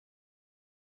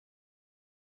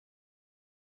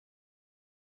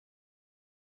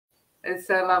It's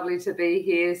so lovely to be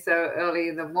here so early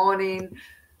in the morning.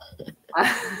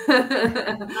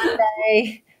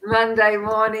 Monday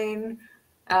morning.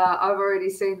 I've already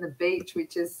seen the beach,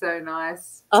 which is so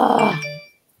nice. Oh,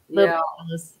 yeah.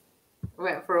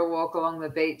 Went for a walk along the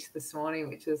beach this morning,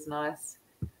 which was nice.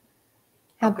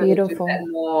 How beautiful. Do that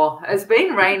more. It's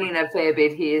been raining a fair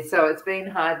bit here, so it's been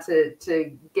hard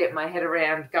to get my head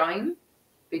around going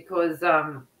because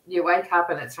you wake up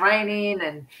and it's raining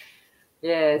and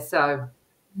so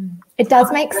it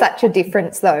does make such a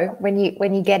difference though when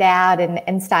you get out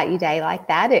and start your day like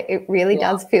that. It really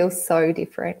does feel so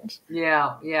different.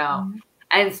 Yeah.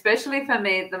 And especially for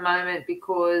me at the moment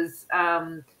because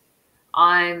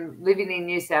I'm living in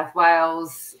New South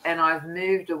Wales and I've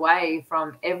moved away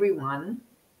from everyone.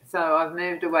 So I've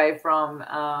moved away from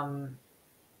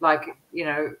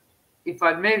if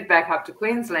I'd moved back up to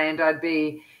Queensland, I'd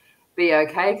be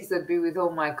okay because I'd be with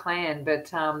all my clan.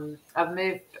 But I've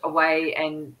moved away,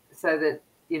 and so that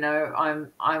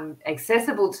I'm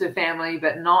accessible to family,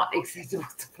 but not accessible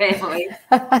to family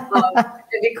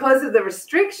because of the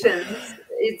restrictions.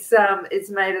 It's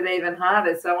made it even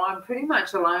harder. So I'm pretty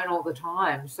much alone all the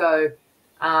time. So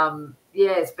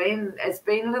it's been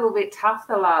a little bit tough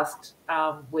the last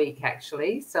week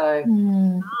actually. So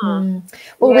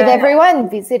with everyone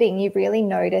visiting, you really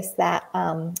notice that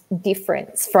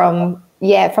difference from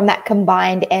that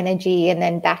combined energy and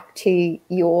then back to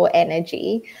your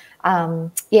energy.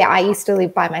 I used to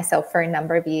live by myself for a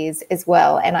number of years as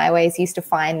well, and I always used to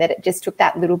find that it just took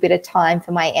that little bit of time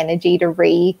for my energy to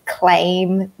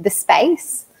reclaim the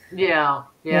space. Yeah.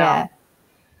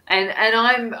 And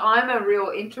I'm a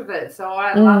real introvert, so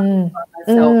I love it by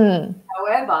myself.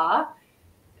 However,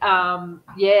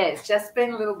 it's just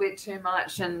been a little bit too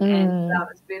much, and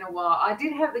it's been a while. I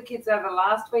did have the kids over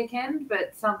last weekend,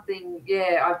 but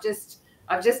I've just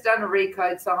done a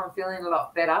recode, so I'm feeling a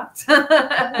lot better.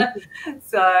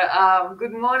 So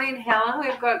good morning, Helen.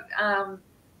 We've got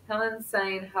Helen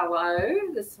saying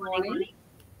hello this morning.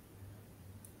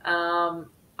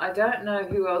 I don't know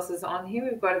who else is on here.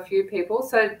 We've got a few people.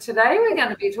 So today we're going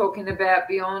to be talking about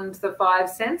beyond the five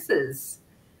senses,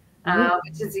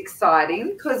 which is exciting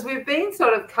because we've been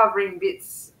sort of covering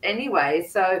bits anyway.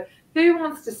 So who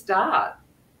wants to start?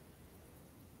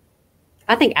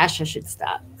 I think Asha should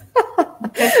start.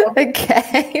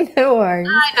 Okay, no worries.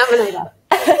 I nominate her.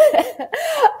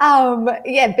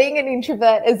 Being an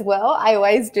introvert as well, I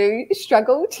always do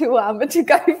struggle to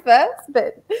go first,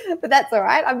 but that's all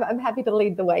right. I'm happy to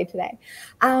lead the way today.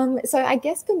 So I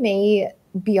guess for me,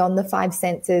 beyond the five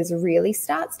senses really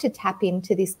starts to tap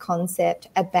into this concept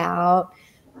about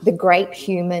the great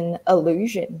human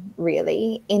illusion,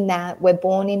 really, in that we're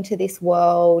born into this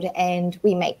world and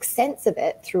we make sense of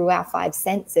it through our five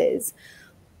senses.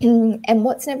 And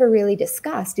what's never really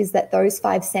discussed is that those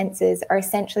five senses are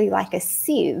essentially like a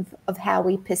sieve of how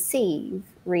we perceive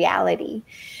reality.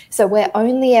 So we're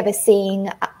only ever seeing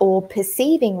or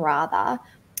perceiving, rather,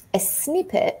 a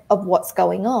snippet of what's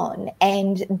going on.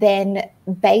 And then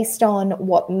based on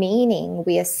what meaning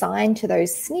we assign to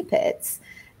those snippets,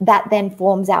 that then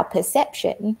forms our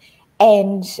perception.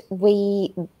 And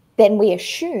we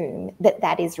assume that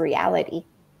that is reality.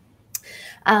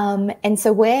 And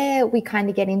so where we kind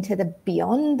of get into the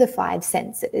beyond the five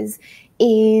senses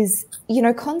is,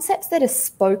 concepts that are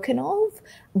spoken of,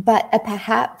 but are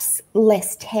perhaps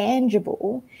less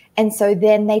tangible. And so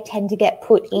then they tend to get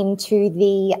put into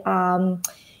the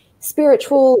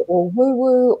spiritual or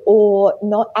woo-woo, or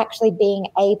not actually being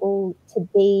able to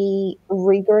be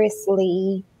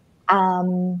rigorously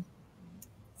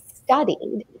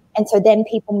studied. And so then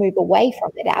people move away from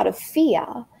it out of fear.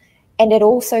 And it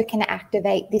also can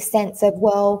activate this sense of,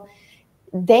 well,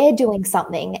 they're doing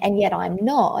something and yet I'm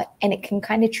not. And it can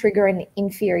kind of trigger an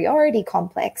inferiority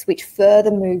complex, which further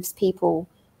moves people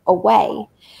away.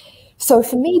 So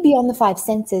for me, beyond the five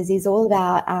senses is all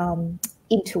about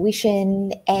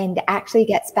intuition, and actually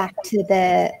gets back to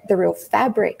the real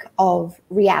fabric of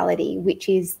reality, which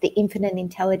is the infinite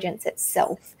intelligence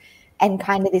itself, and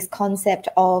kind of this concept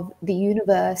of the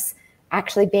universe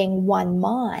actually being one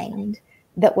mind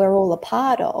that we're all a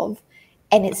part of.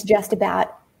 And it's just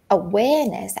about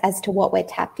awareness as to what we're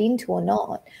tapped into or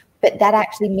not. But that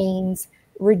actually means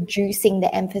reducing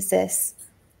the emphasis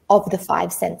of the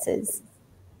five senses.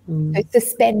 So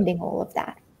suspending all of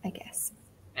that, I guess.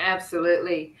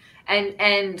 Absolutely.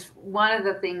 And one of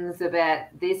the things about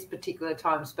this particular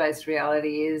time-space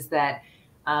reality is that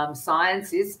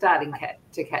science is starting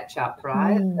to catch up,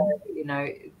 right?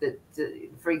 So,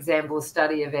 for example, a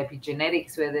study of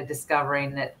epigenetics where they're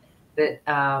discovering that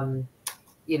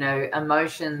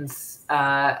emotions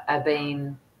are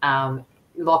being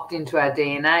locked into our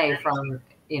DNA from,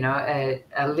 you know,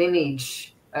 a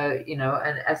lineage, you know,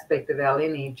 an aspect of our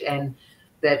lineage, and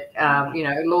that, you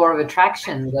know, law of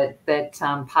attraction,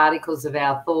 that particles of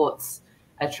our thoughts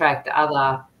attract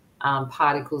other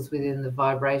particles within the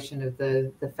vibration of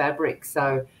the fabric.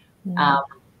 So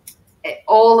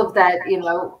all of that, you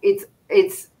know,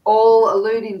 it's all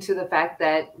alluding to the fact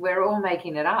that we're all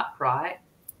making it up, right?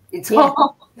 It's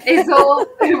all we're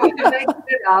making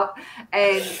it up,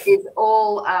 and it's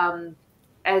all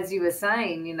as you were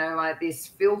saying, you know, like this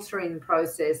filtering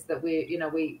process that we, you know,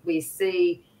 we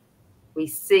see,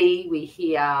 we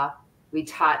hear, we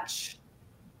touch,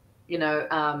 you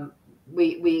know,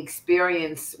 we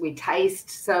experience, we taste,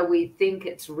 so we think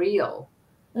it's real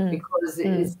because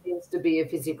it seems to be a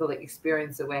physical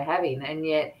experience that we're having, and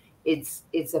yet it's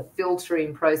a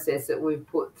filtering process that we've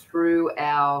put through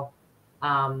our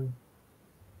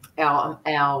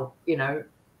you know,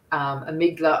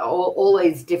 amygdala, all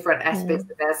these different aspects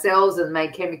of ourselves, and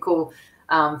make chemical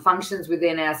functions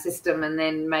within our system, and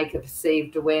then make a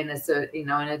perceived awareness, you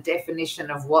know, and a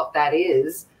definition of what that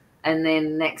is. And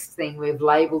then next thing, we've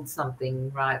labeled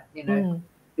something, right? You know,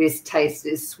 this taste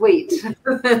is sweet.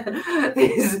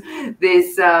 this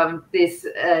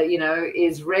you know,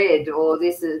 is red, or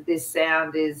this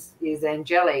sound is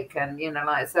angelic, and, you know,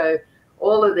 like, so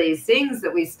all of these things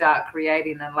that we start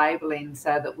creating and labeling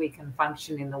so that we can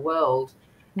function in the world.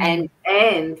 And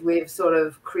we've sort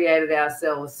of created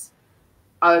ourselves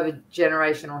over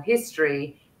generational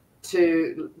history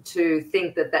to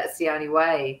think that that's the only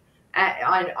way.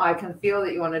 I can feel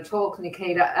that you want to talk,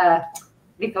 Nikita.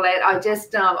 Nicolette, I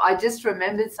just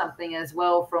remembered something as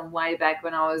well from way back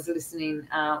when I was listening.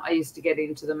 I used to get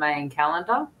into the Mayan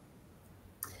calendar.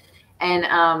 And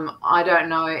I don't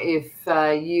know if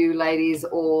you ladies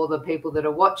or the people that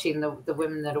are watching, the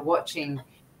women that are watching,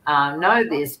 know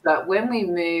this, but when we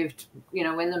moved, you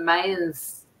know, when the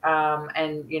Mayans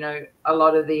and, you know, a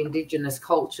lot of the indigenous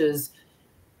cultures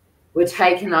were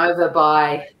taken over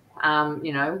by,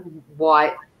 you know,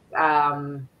 white,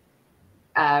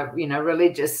 you know,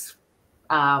 religious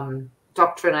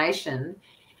doctrination,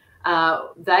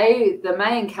 the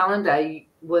Mayan calendar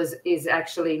is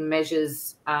actually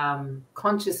measures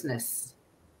consciousness,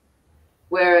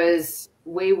 whereas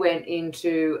we went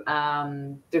into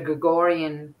the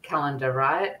Gregorian calendar,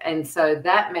 right? And so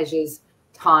that measures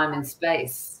time and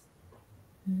space.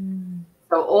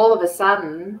 So all of a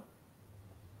sudden,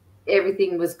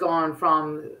 everything was gone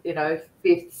from, you know,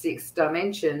 fifth, sixth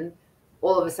dimension.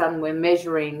 All of a sudden, we're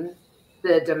measuring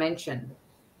the dimension.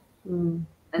 And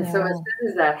so as soon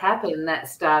as that happened, that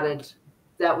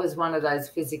was one of those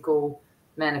physical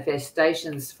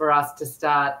manifestations for us to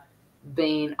start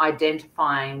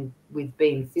identifying with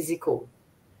being physical.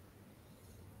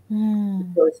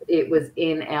 Because it was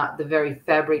in the very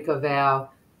fabric of our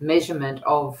measurement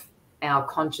of our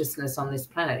consciousness on this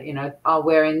planet. You know,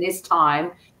 we're in this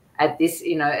time at this,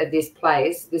 you know, at this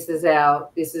place. This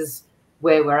is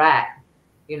where we're at,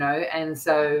 you know, and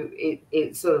so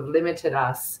it sort of limited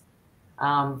us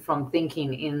from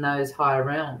thinking in those higher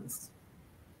realms.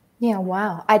 Yeah,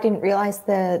 wow. I didn't realize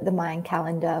the Mayan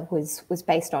calendar was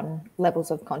based on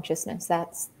levels of consciousness.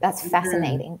 That's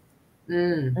fascinating.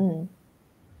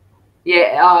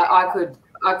 Yeah,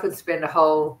 I could spend a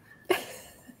whole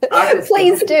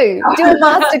Please do a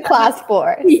masterclass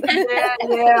for us.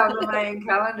 Yeah, on the Mayan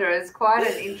calendar. It's quite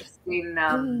an interesting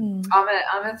I'm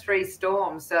a 3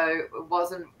 storm, so it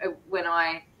wasn't when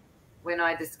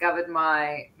I discovered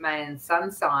my Mayan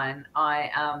sun sign,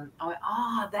 I went,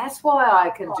 that's why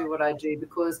I can do what I do,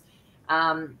 because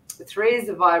 3 is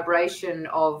the vibration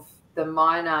of the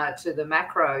minor to the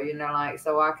macro, you know, like,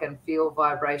 so I can feel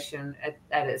vibration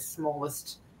at its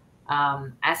smallest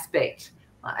aspect.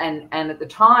 And at the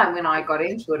time when I got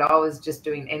into it, I was just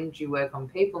doing energy work on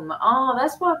people. And,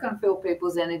 that's why I can feel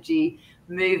people's energy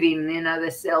moving, you know,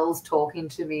 the cells talking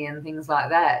to me and things like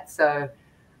that. So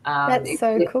that's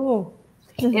so cool.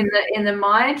 In the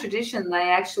Mayan tradition, they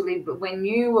actually, when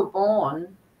you were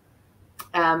born,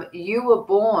 them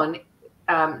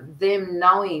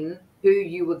knowing who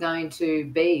you were going to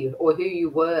be or who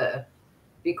you were,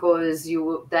 because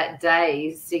that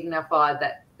day signified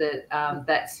that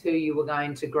that's who you were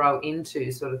going to grow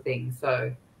into, sort of thing.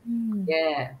 So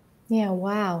yeah,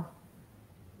 wow.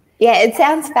 Yeah, it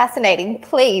sounds fascinating.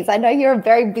 Please, I know you're a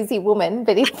very busy woman,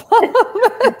 but if you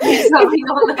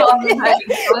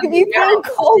feel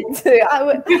called to, I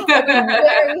would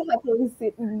very happily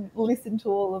sit and listen to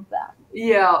all of that.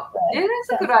 Yeah,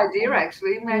 that's a good idea,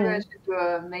 actually. Maybe I should do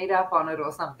a meetup on it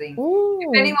or something.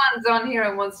 If anyone's on here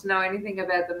and wants to know anything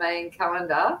about the Mayan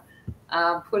calendar,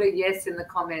 put a yes in the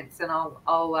comments, and I'll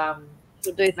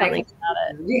We'll do something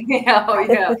about it. Yeah, oh,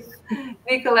 yeah.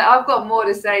 Nicolette, I've got more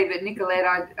to say, but Nicolette,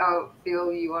 I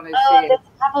feel you want to share. There's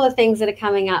a couple of things that are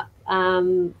coming up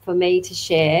for me to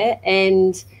share.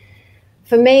 And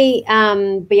for me,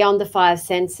 Beyond the Five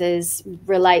Senses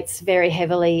relates very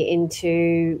heavily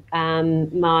into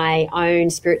my own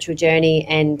spiritual journey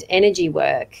and energy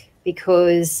work,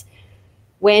 because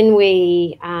when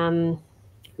we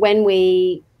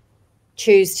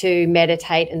choose to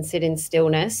meditate and sit in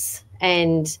stillness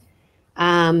and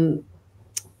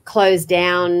close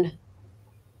down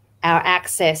our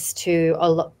access to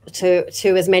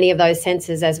as many of those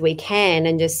senses as we can,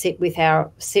 and just sit with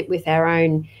our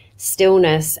own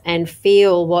stillness and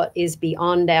feel what is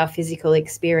beyond our physical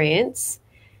experience,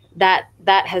 that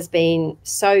has been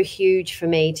so huge for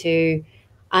me to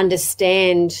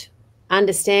understand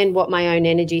what my own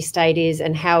energy state is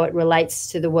and how it relates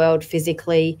to the world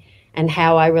physically, and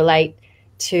how I relate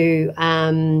to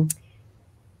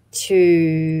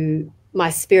my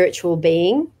spiritual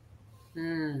being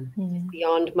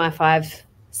beyond my five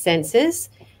senses.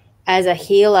 As a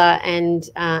healer and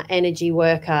energy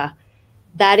worker,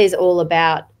 that is all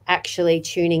about actually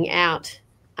tuning out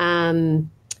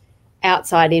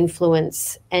outside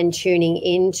influence and tuning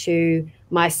into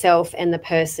myself and the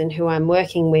person who I'm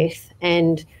working with,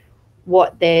 and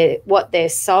what their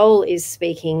soul is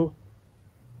speaking,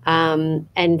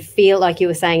 and feel, like you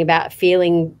were saying about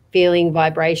feeling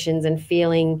vibrations and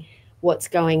feeling what's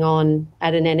going on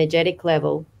at an energetic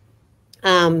level.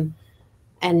 And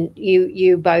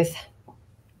you both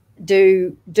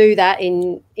do that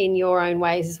in your own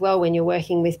ways as well when you're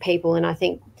working with people. And I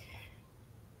think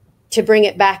to bring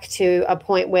it back to a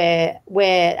point where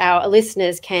our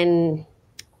listeners can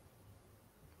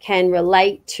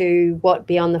relate to what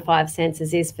Beyond the Five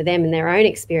Senses is for them in their own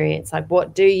experience. Like,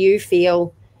 what do you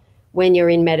feel when you're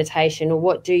in meditation, or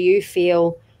what do you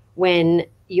feel when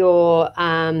you're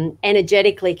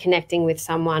energetically connecting with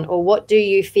someone, or what do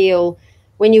you feel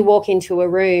when you walk into a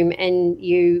room and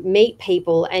you meet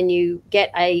people and you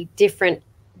get a different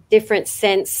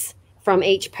sense from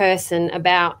each person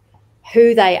about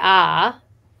who they are,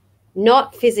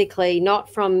 not physically,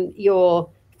 not from your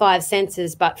five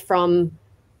senses, but from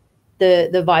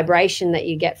the vibration that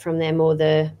you get from them, or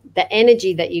the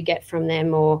energy that you get from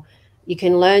them. Or you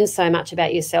can learn so much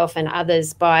about yourself and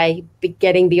others by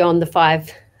getting beyond the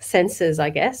five senses, I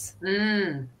guess.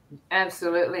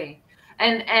 Absolutely.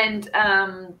 And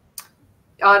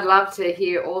I'd love to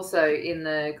hear also in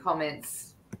the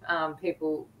comments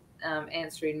people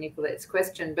answering Nicolette's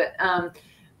question. But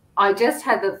I just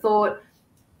had the thought,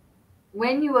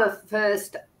 when you were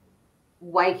first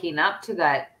waking up to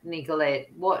that, Nicolette,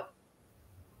 what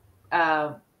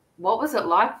was it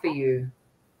like for you?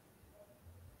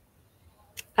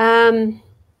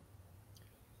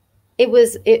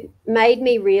 It made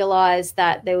me realize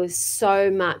that there was so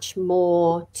much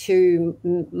more to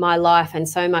my life and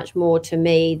so much more to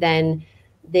me than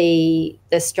the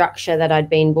structure that I'd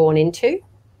been born into.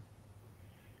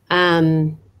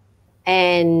 And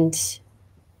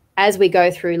as we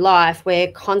go through life,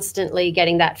 we're constantly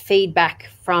getting that feedback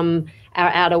from our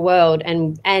outer world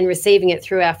and receiving it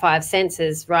through our five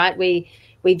senses, right?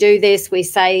 We do this, we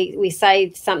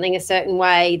say something a certain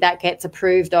way, that gets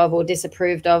approved of or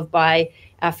disapproved of by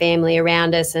our family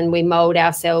around us, and we mold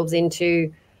ourselves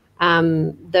into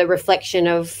the reflection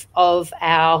of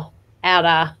our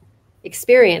outer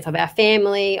experience, of our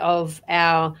family, of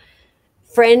our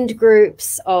friend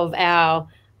groups, of our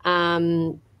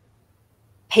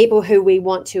people who we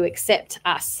want to accept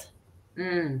us.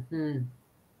 Mm-hmm.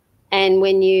 And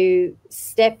when you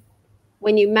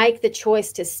make the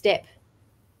choice to step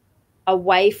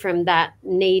away from that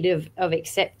need of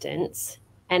acceptance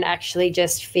and actually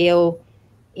just feel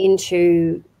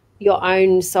into your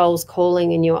own soul's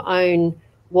calling and your own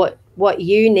what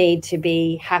you need to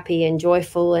be happy and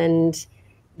joyful, and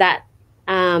that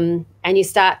and you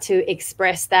start to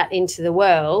express that into the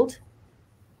world,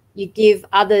 you give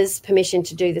others permission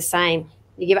to do the same.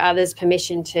 You give others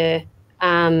permission to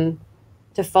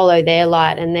follow their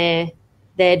light and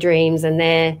their dreams and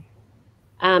their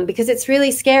because it's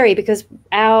really scary, because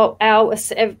our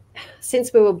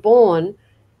since we were born,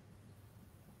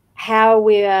 how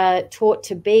we are taught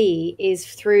to be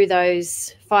is through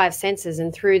those five senses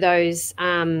and through those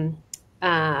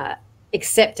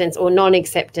acceptance or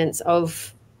non-acceptance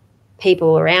of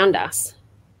people around us.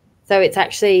 So it's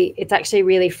actually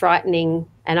really frightening,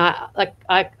 and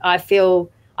I feel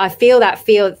that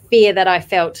fear that I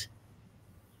felt,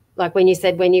 like when you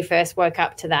said when you first woke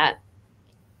up to that.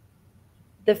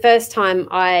 The first time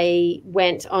I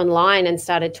went online and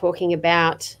started talking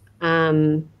about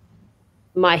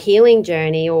my healing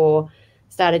journey, or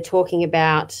started talking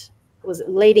about was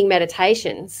leading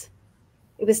meditations,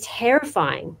 it was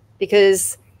terrifying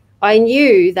because I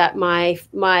knew that my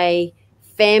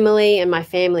family and my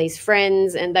family's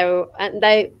friends, and they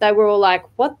were all like,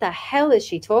 "What the hell is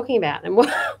she talking about? And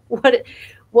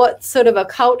what sort of a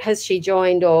cult has she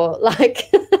joined?" Or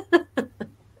like,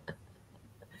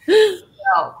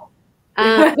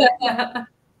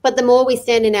 but the more we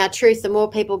stand in our truth, the more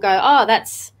people go, "Oh,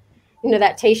 that's,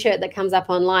 that T-shirt that comes up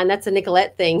online. That's a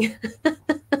Nicolette thing,"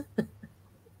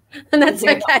 and that's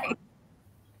okay.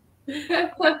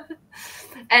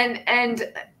 and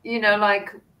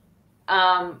like,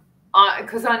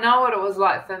 because I know what it was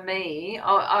like for me.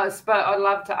 I'd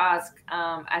love to ask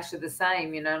Asha the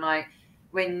same. Like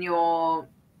when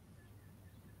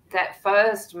that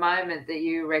first moment that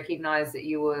you recognized that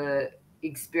you were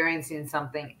experiencing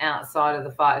something outside of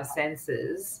the five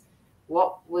senses,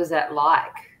 what was that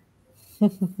like?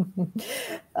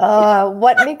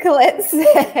 What Nicolette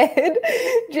said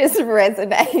just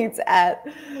resonates at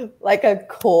like a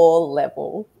core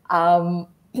level.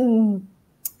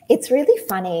 It's really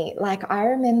funny. Like, I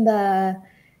remember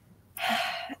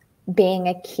being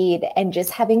a kid and just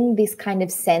having this kind of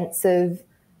sense of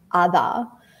other.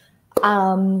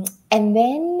 And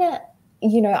then,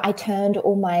 I turned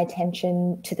all my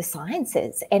attention to the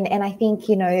sciences. And I think,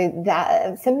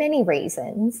 that for many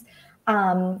reasons,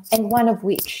 and one of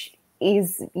which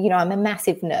is, I'm a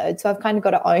massive nerd, so I've kind of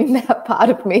got to own that part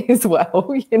of me as well.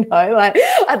 Like,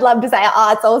 I'd love to say,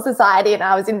 it's all society and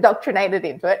I was indoctrinated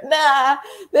into it. Nah,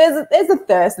 there's a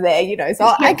thirst there,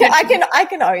 so I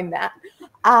can own that.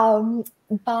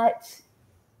 But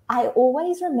I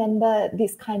always remember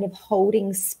this kind of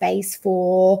holding space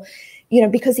for,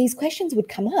 because these questions would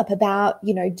come up about,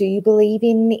 do you believe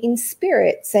in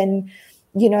spirits, and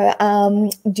do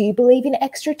you believe in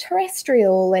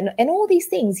extraterrestrial, and all these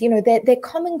things, they're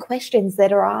common questions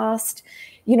that are asked,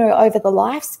 over the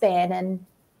lifespan.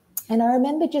 And I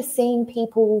remember just seeing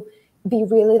people be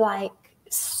really like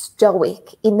stoic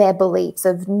in their beliefs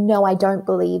of, no, I don't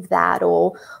believe that,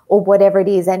 or whatever it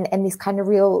is. And this kind of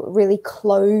really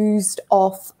closed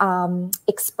off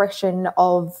expression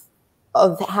of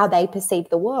how they perceive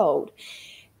the world.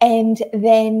 And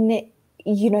then,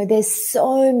 there's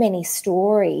so many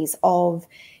stories of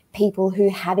people who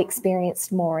have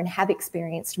experienced more and have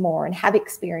experienced more and have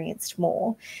experienced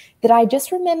more that I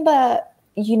just remember,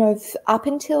 up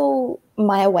until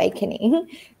my awakening,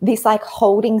 this like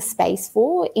holding space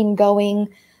for, in going,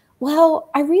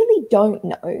 well, I really don't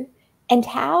know. And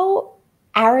how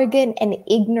arrogant and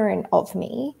ignorant of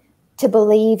me to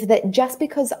believe that just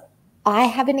because I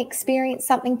haven't experienced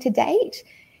something to date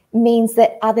means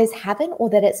that others haven't, or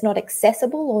that it's not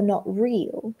accessible or not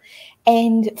real.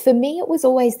 And for me, it was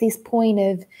always this point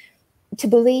of, to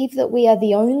believe that we are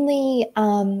the only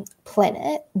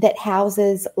planet that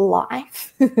houses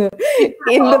life in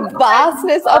the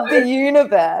vastness of the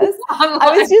universe.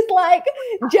 I was just like,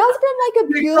 just from like a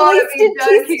purely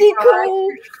statistical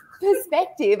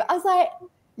perspective, I was like,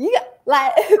 yeah,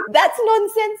 like that's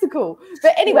nonsensical.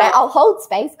 But anyway, I'll hold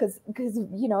space because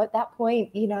at that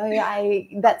point,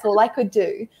 that's all I could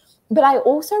do. But I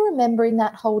also remember in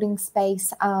that holding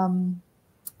space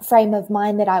frame of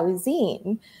mind that I was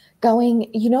in,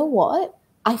 going, you know what?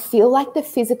 I feel like the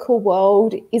physical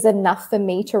world is enough for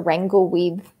me to wrangle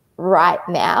with right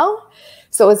now.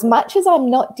 So as much as I'm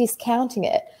not discounting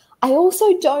it, I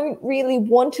also don't really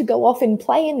want to go off and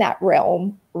play in that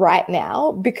realm right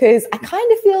now, because I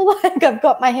kind of feel like I've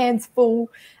got my hands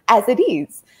full as it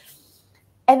is.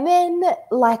 And then,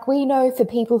 like we know, for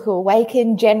people who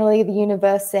awaken, generally the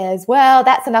universe says, well,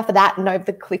 that's enough of that, and over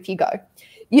the cliff you go.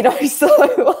 So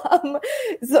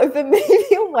for me,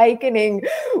 the awakening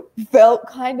felt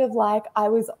kind of like I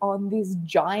was on this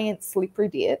giant slippery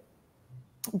dip,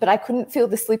 but I couldn't feel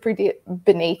the slippery dip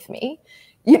beneath me.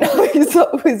 So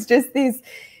it was just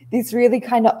this really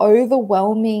kind of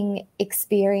overwhelming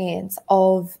experience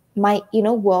of my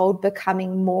inner world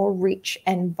becoming more rich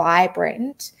and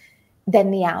vibrant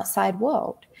than the outside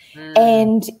world.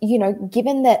 And,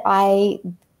 given that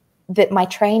my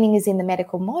training is in the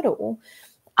medical model,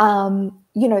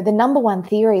 the number one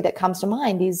theory that comes to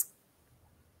mind is,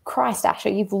 Christ,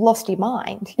 Asha, you've lost your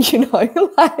mind, like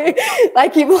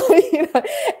you've,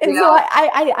 and so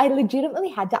I legitimately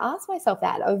had to ask myself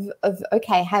that of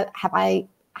okay, have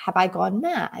I gone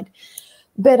mad?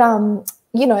 But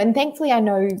and thankfully I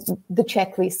know the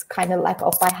checklist kind of like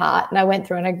off by heart, and I went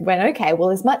through and I went, okay, well,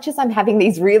 as much as I'm having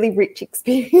these really rich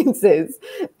experiences,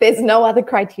 there's no other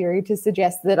criteria to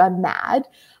suggest that I'm mad.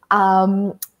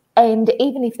 And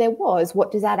even if there was,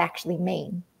 what does that actually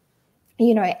mean?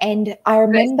 you know, and I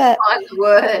remember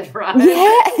word, right?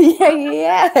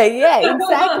 Yeah,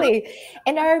 exactly.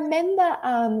 And I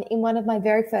remember in one of my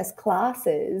very first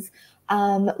classes,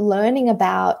 learning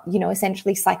about, you know,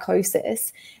 essentially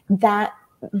psychosis, that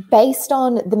based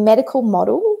on the medical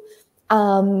model,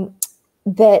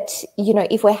 that, you know,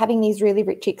 if we're having these really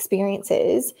rich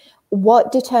experiences,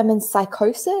 what determines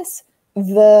psychosis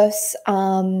versus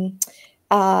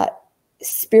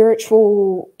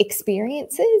spiritual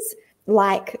experiences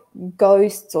like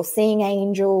ghosts or seeing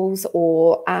angels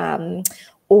or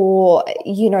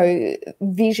you know,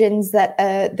 visions that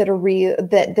are real,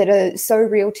 that are so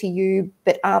real to you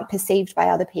but aren't perceived by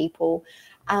other people,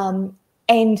 and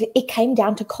it came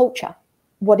down to culture.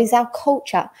 What is our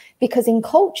culture? Because in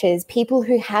cultures, people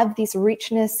who have this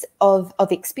richness of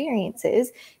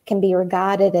experiences can be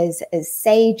regarded as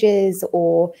sages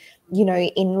or, you know,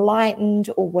 enlightened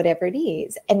or whatever it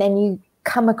is. And then you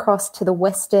come across to the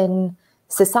Western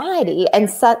society and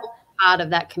part of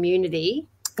that community.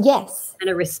 Yes. And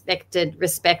a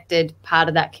respected part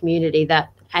of that community that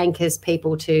anchors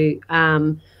people to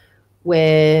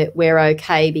we're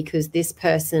okay because this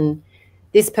person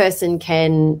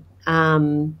can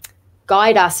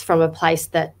guide us from a place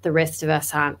that the rest of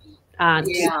us aren't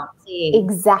seeing.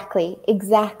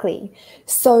 Exactly.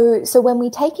 So when we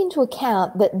take into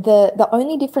account that the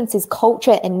only difference is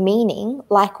culture and meaning,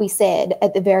 like we said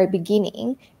at the very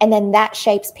beginning, and then that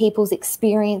shapes people's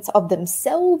experience of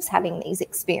themselves having these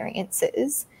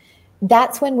experiences,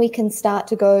 that's when we can start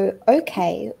to go,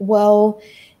 okay, well,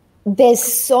 there's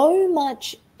so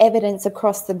much evidence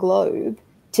across the globe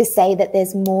to say that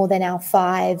there's more than our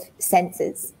 5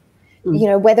 senses. You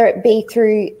know, whether it be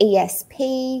through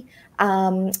ESP,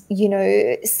 you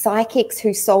know, psychics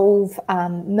who solve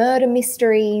murder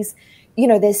mysteries, you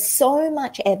know, there's so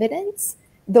much evidence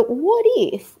that what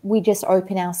if we just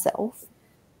open ourselves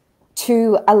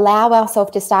to allow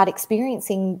ourselves to start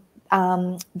experiencing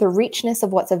the richness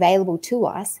of what's available to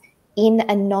us in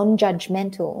a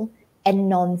non-judgmental and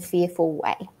non-fearful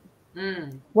way?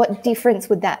 What difference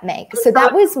would that make? So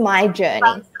that was my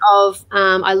journey.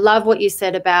 I love what you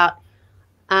said about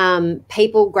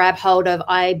people grab hold of,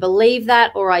 I believe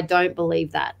that or I don't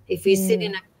believe that. If you sit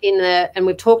in and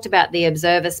we've talked about the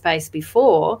observer space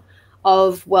before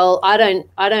of, well, I'm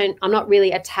not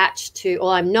really attached to,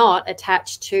 or I'm not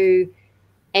attached to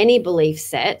any belief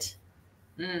set.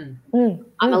 I'm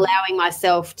allowing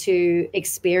myself to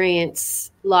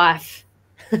experience life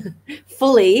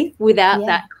fully without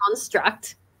that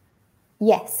construct.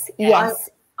 Yes.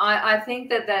 I think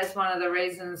that's one of the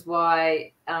reasons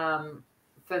why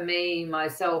for me,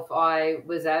 myself, I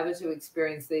was able to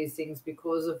experience these things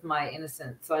because of my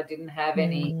innocence. I didn't have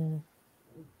any,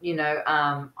 you know,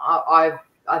 I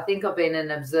think I've been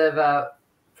an observer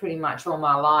pretty much all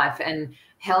my life. And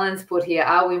Helen's put here,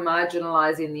 are we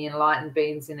marginalizing the enlightened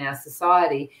beings in our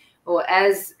society? Or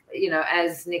as, you know,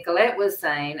 as Nicolette was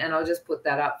saying, and I'll just put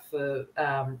that up for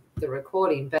the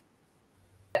recording, but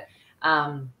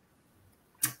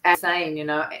as saying, you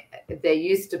know, there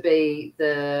used to be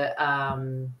the,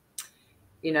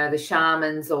 you know, the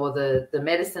shamans or the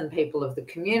medicine people of the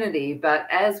community. But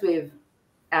as we've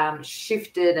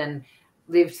shifted and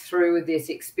lived through this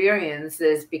experience,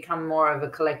 there's become more of a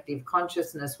collective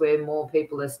consciousness where more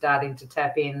people are starting to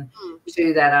tap in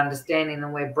to that understanding,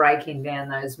 and we're breaking down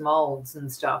those molds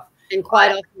and stuff. And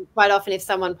quite often, if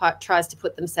someone tries to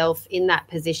put themselves in that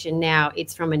position now,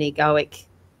 it's from an egoic.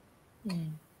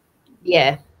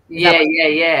 Yeah.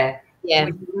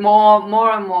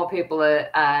 More and more people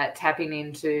are tapping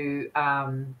into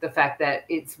the fact that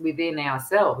it's within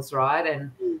ourselves, right?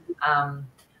 And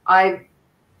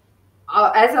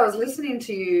as I was listening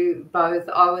to you both,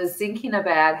 I was thinking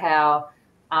about how,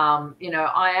 you know,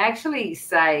 I actually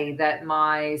say that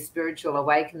my spiritual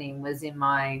awakening was in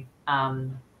my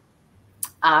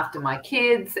after my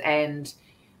kids and,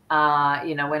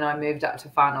 you know, when I moved up to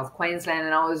Far North Queensland.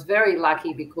 And I was very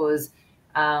lucky because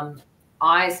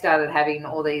I started having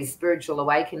all these spiritual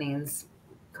awakenings,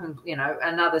 you know,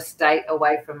 another state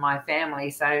away from my family.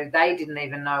 So they didn't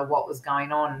even know what was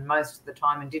going on most of the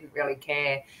time and didn't really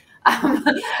care.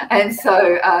 And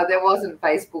so there wasn't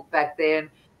Facebook back then.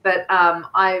 But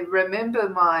I remember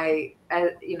my,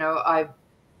 you know, I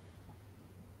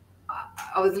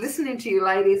was listening to you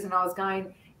ladies and I was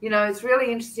going, you know, it's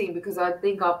really interesting because I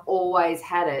think I've always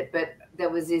had it, but there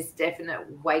was this definite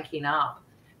waking up.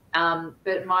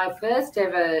 But my first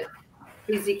ever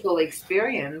physical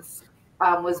experience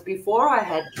was before I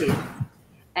had kids,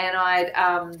 and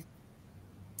I'd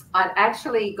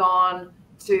actually gone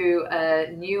to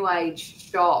a new age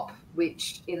shop,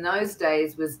 which in those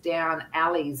days was down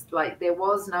alleys. Like there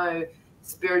was no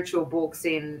spiritual books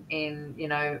in you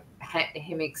know,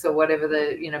 hammocks or whatever,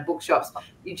 the, you know, bookshops.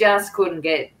 You just couldn't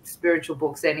get spiritual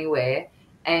books anywhere.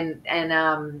 And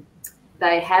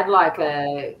they had like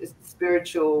a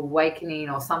spiritual awakening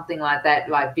or something like that,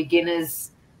 like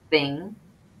beginners thing.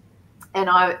 And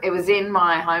it was in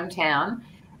my hometown,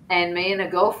 and me and a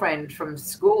girlfriend from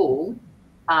school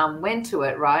went to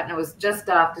it, right? And it was just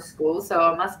after school, so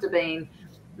I must have been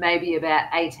maybe about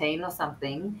 18 or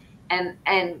something. And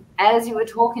as you were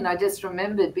talking, I just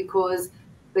remembered, because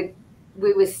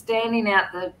we were standing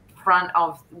out the front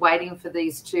of waiting for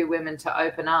these two women to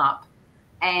open up,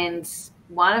 and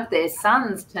one of their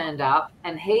sons turned up,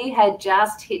 and he had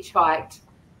just hitchhiked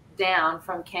down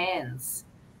from Cairns.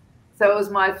 So it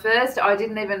was my first, I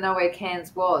didn't even know where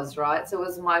Cairns was, right? So it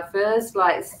was my first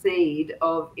like seed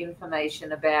of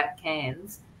information about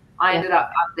Cairns. I ended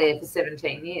up there for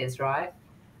 17 years, right?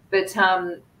 But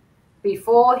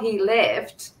before he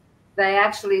left, they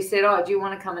actually said, oh, do you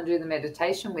want to come and do the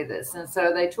meditation with us? And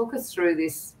so they took us through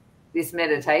this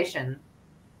meditation.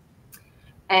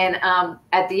 And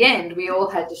at the end, we all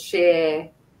had to share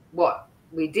what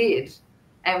we did.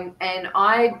 And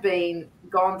I'd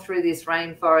gone through this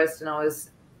rainforest, and I was,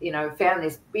 you know, found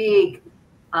this big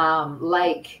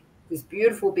lake, this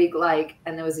beautiful big lake,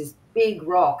 and there was this big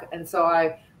rock. And so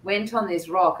I went on this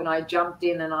rock and I jumped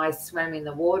in and I swam in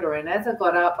the water. And as I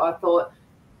got up,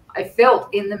 I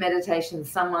felt in the meditation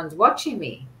someone's watching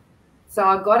me. So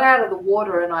I got out of the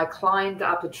water and I climbed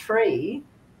up a tree,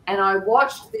 and I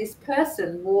watched this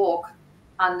person walk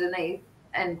underneath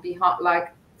and behind,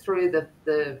 like through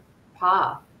the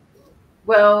path.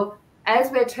 Well,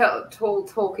 as we're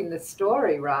talking the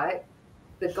story, right,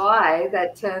 the guy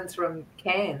that turns from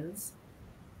Cairns,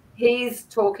 he's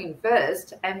talking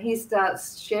first, and he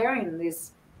starts sharing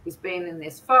this. He's been in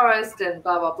this forest and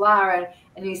blah blah blah,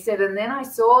 and he said, and then I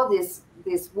saw this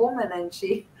woman, and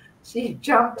she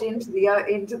jumped into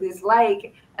this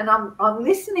lake, and I'm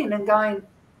listening and going,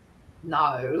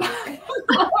 no,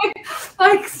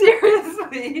 like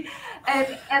seriously.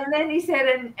 And then he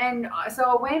said, and so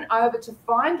I went over to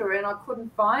find her, and I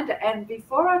couldn't find her. And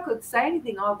before I could say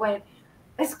anything, I went,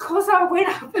 it's because I went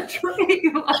up a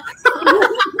tree.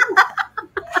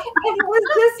 And it was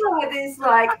just like this,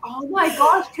 like, oh my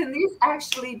gosh, can this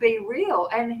actually be real?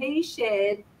 And he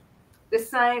shared the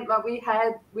same, like we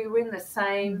were in the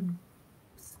same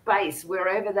space,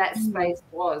 wherever that space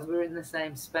was, we were in the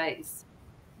same space.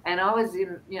 And I was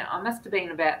in, you know, I must have been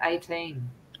about 18.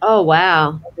 Oh,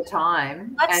 wow. At the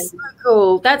time. That's so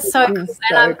cool. That's so cool.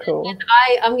 And cool. And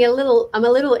I'm a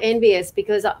little envious,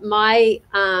 because my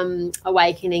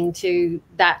awakening to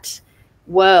that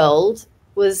world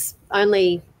was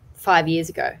only 5 years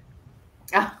ago.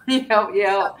 Yeah. But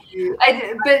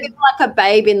like a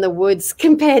babe in the woods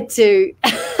compared to.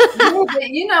 Yeah, but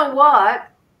you know what?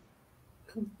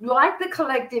 Like the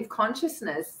collective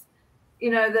consciousness, you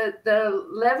know, the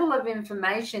level of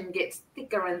information gets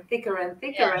thicker and thicker and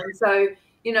thicker. Yeah. And so,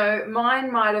 you know,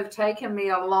 mine might have taken me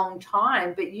a long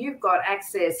time, but you've got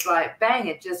access, like, bang,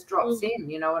 it just drops in.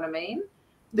 You know what I mean?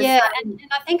 And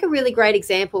I think a really great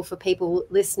example for people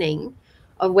listening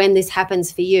of when this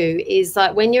happens for you is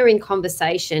like when you're in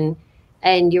conversation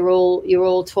and you're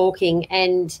all talking,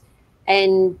 and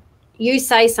you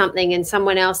say something and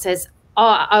someone else says,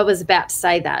 oh, I was about to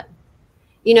say that,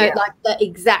 you know, like the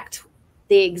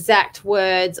exact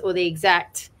words or the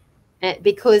exact,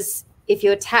 because if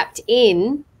you're tapped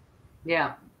in,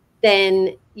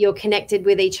 then you're connected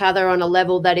with each other on a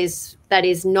level that is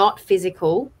not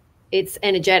physical, it's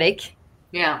energetic.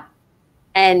 Yeah.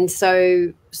 And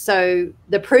so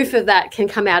the proof of that can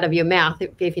come out of your mouth,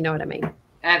 if you know what I mean.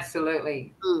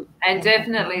 Absolutely. And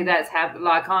definitely that's happened.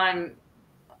 Like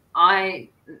I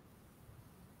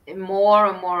more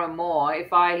and more and more,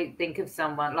 if I think of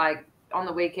someone, like on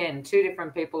the weekend, 2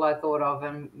 different people I thought of,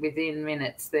 and within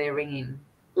minutes they're ringing.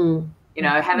 You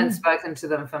know, haven't spoken to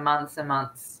them for months and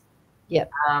months. Yeah.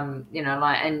 You know,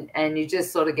 like, and you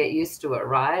just sort of get used to it,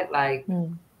 right? Like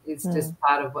it's just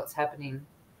part of what's happening.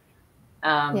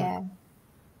 And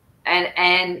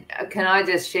can I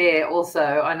just share also,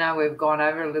 I know we've gone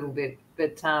over a little bit,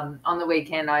 but on the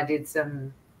weekend I did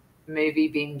some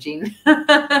movie binging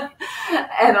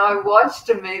and I watched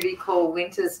a movie called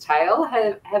Winter's Tale.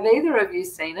 Have either of you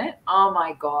seen it? Oh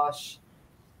my gosh,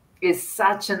 it's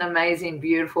such an amazing,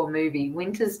 beautiful movie.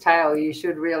 Winter's Tale, you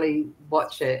should really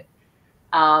watch it.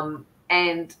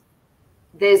 And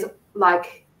there's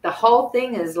like, the whole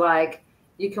thing is like,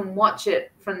 you can watch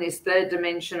it from this third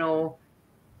dimensional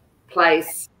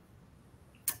place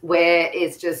where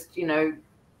it's just, you know,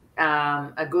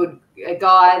 a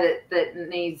guy that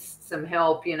needs some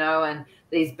help, you know, and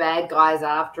these bad guys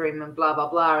after him and blah, blah,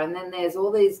 blah. And then there's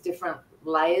all these different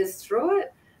layers through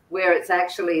it where it's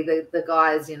actually the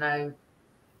guy's, you know,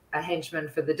 a henchman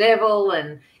for the devil,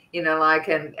 and, you know, like,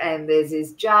 and there's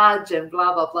his judge and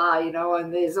blah, blah, blah, you know,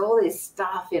 and there's all this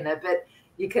stuff in it, but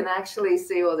you can actually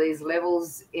see all these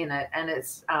levels in it. And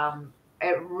it's,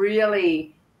 it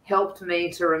really helped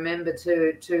me to remember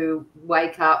to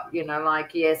wake up, you know,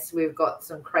 like, yes, we've got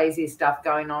some crazy stuff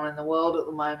going on in the world at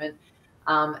the moment,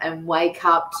 and wake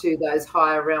up to those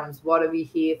higher realms. What are we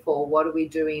here for? What are we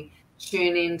doing?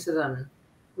 Tune into them.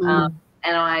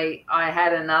 And I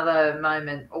had another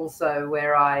moment also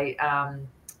where I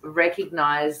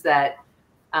recognized that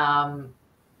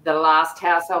the last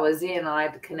house I was in,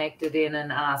 I'd connected in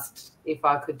and asked if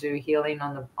I could do healing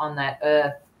on that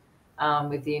earth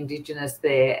with the Indigenous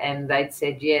there, and they'd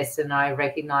said yes. And I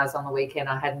recognized on the weekend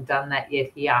I hadn't done that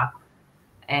yet here,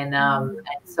 and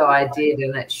so I did,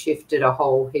 and it shifted a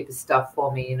whole heap of stuff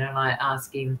for me, you know, like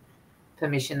asking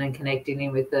permission and connecting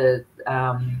in with the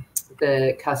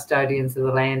custodians of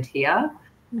the land here.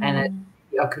 And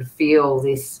I could feel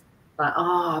this, like,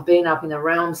 oh, I've been up in the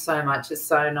realm so much. It's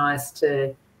so nice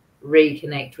to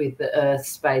reconnect with the earth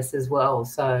space as well.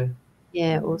 So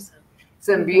yeah, awesome.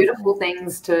 Some beautiful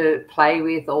things to play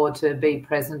with or to be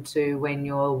present to when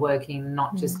you're working,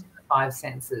 not just in the five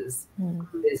senses.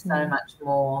 There's so much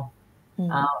more.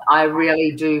 I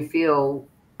really do feel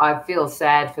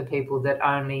sad for people that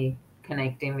only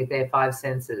connect in with their five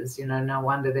senses. You know, no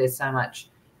wonder there's so much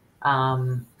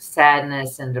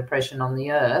sadness and depression on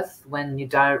the earth when you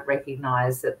don't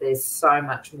recognize that there's so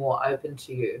much more open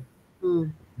to you.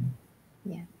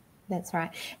 Yeah, that's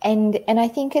right. And I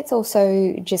think it's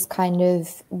also just kind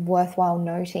of worthwhile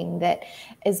noting that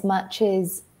as much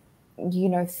as, you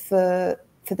know, for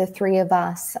the three of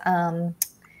us,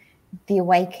 the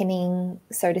awakening,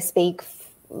 so to speak,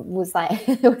 was like,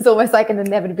 it was almost like an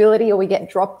inevitability, or we get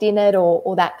dropped in it,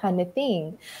 or that kind of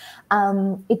thing.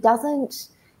 It doesn't,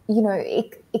 you know,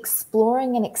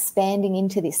 exploring and expanding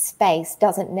into this space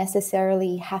doesn't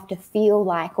necessarily have to feel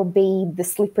like or be the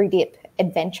slippery dip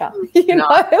adventure. You know,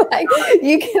 like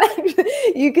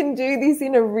you can do this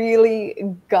in a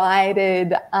really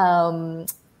guided,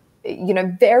 you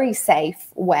know, very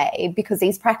safe way, because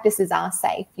these practices are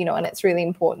safe, you know, and it's really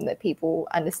important that people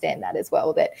understand that as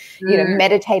well, that, you know,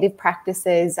 meditative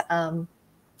practices,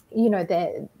 you know,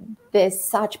 there's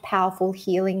such powerful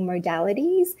healing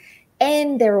modalities,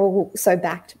 and they're also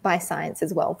backed by science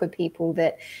as well for people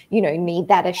that, you know, need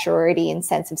that assurity and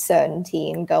sense of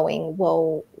certainty and going,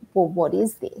 well, what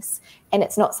is this? And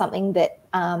it's not something that,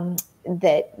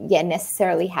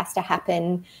 necessarily has to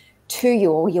happen to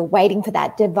you, or you're waiting for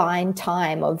that divine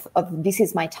time of this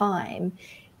is my time.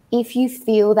 If you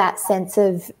feel that sense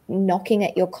of knocking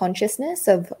at your consciousness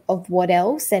of what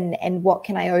else and what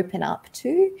can I open up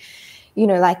to, you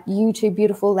know, like you two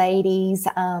beautiful ladies,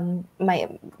 you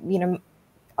know,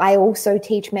 I also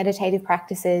teach meditative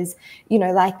practices, you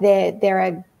know, like there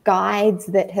are guides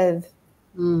that have,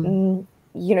 you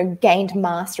know, gained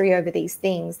mastery over these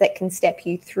things that can step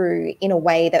you through in a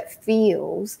way that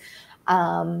feels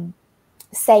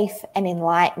safe and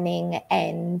enlightening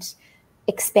and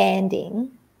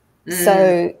expanding.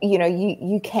 So, you know,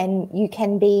 you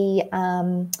can be,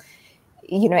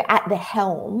 you know, at the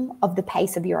helm of the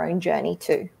pace of your own journey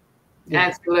too. Yeah.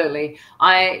 Absolutely.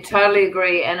 I totally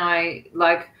agree. And I,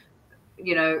 like,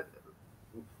 you know,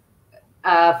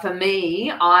 for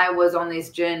me, I was on this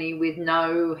journey with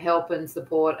no help and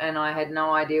support, and I had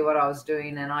no idea what I was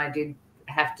doing, and I did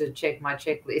have to check my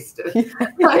checklist of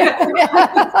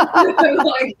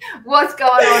like, what's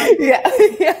going on? Yeah.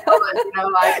 You know,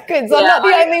 like, good. So I'm not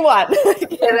the only one.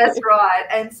 Yeah, that's right.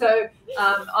 And so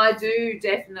I do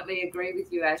definitely agree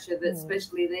with you, Asha, that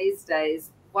especially these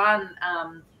days,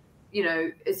 you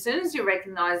know, as soon as you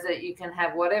recognize that you can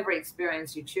have whatever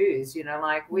experience you choose, you know,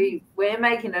 like we're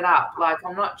making it up. Like,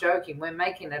 I'm not joking, we're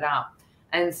making it up.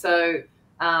 And so,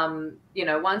 you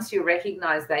know, once you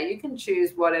recognize that, you can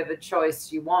choose whatever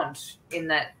choice you want in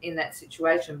that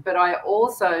situation. But I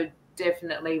also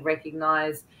definitely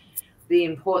recognize the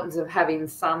importance of having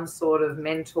some sort of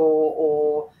mentor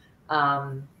or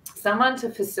someone to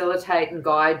facilitate and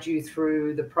guide you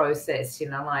through the process, you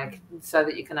know, like, so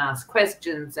that you can ask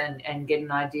questions and get an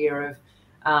idea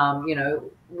of, you know,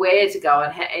 where to go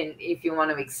and if you want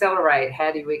to accelerate,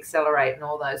 how do you accelerate, and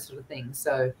all those sort of things.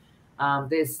 So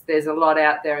there's a lot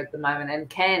out there at the moment,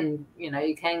 and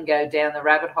you can go down the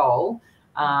rabbit hole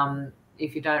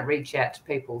if you don't reach out to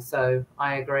people. So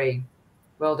I agree.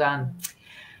 Well done.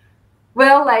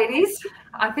 Well, ladies,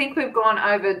 I think we've gone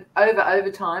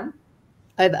over time.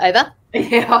 Over.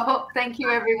 Yeah. Thank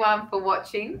you, everyone, for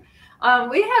watching.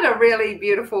 We had a really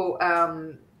beautiful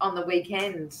on the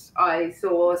weekend. I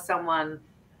saw someone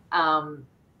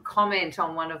comment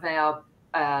on one of our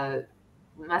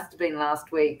must have been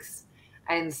last week's,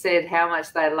 and said how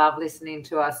much they love listening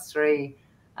to us three.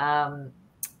 Yeah,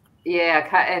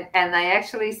 and they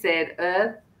actually said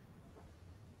earth,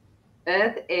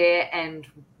 air, and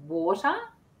water.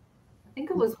 I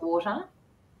think it was water.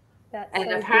 And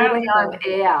so apparently beautiful. I'm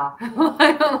air.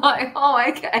 I'm like, oh,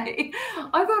 okay.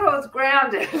 I thought I was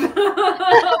grounded.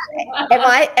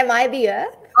 Am I the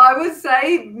earth? I would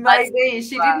say maybe.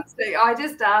 She didn't say. I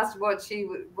just asked what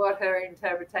her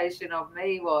interpretation of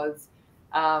me was,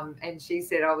 and she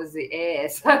said I was the air.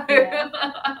 So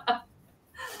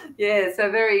yeah,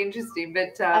 so very interesting.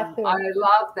 But I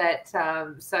love that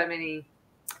so many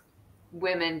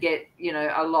women get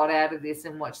a lot out of this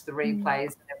and watch the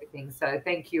replays and everything. So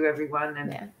thank you, everyone,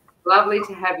 and lovely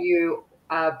to have you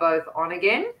both on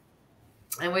again.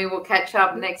 And we will catch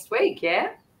up next week.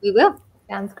 Yeah, we will.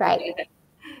 Sounds great.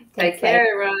 Take care,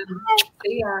 everyone.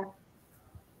 See ya.